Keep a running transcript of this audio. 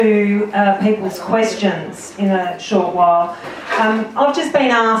to people's questions in a short while. I've just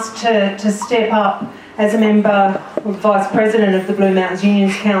been asked to step up as a member or Vice President of the Blue Mountains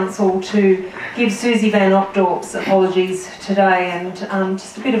Unions Council to give Suzie van Opdorp's apologies today, and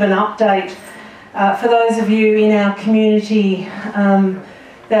just a bit of an update for those of you in our community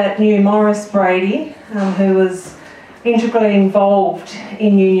that knew Maurice Brady, who was integrally involved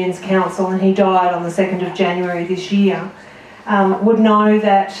in Unions Council, and he died on the 2nd of January this year, would know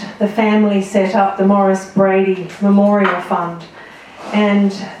that the family set up the Maurice Brady Memorial Fund,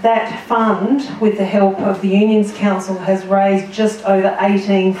 and that fund, with the help of the Unions Council, has raised just over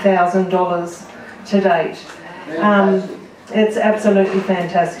 $18,000 to date. It's absolutely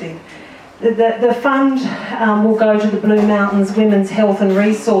fantastic. The fund will go to the Blue Mountains Women's Health and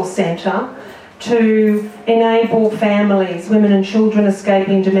Resource Centre to enable families, women and children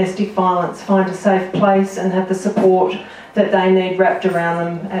escaping domestic violence, find a safe place and have the support that they need wrapped around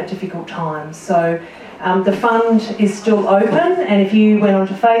them at difficult times. So the fund is still open, and if you went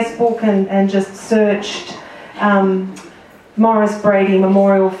onto Facebook and just searched Maurice Brady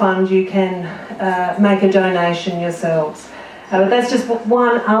Memorial Fund, you can make a donation yourselves. But that's just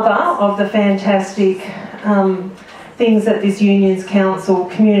one other of the fantastic things that this Unions Council,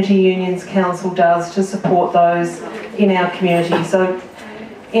 Community Unions Council, does to support those in our community. So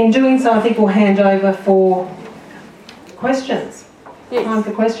in doing so, I think we'll hand over for questions. Yes. Time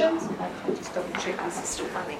for questions? I'll just double check this is still running.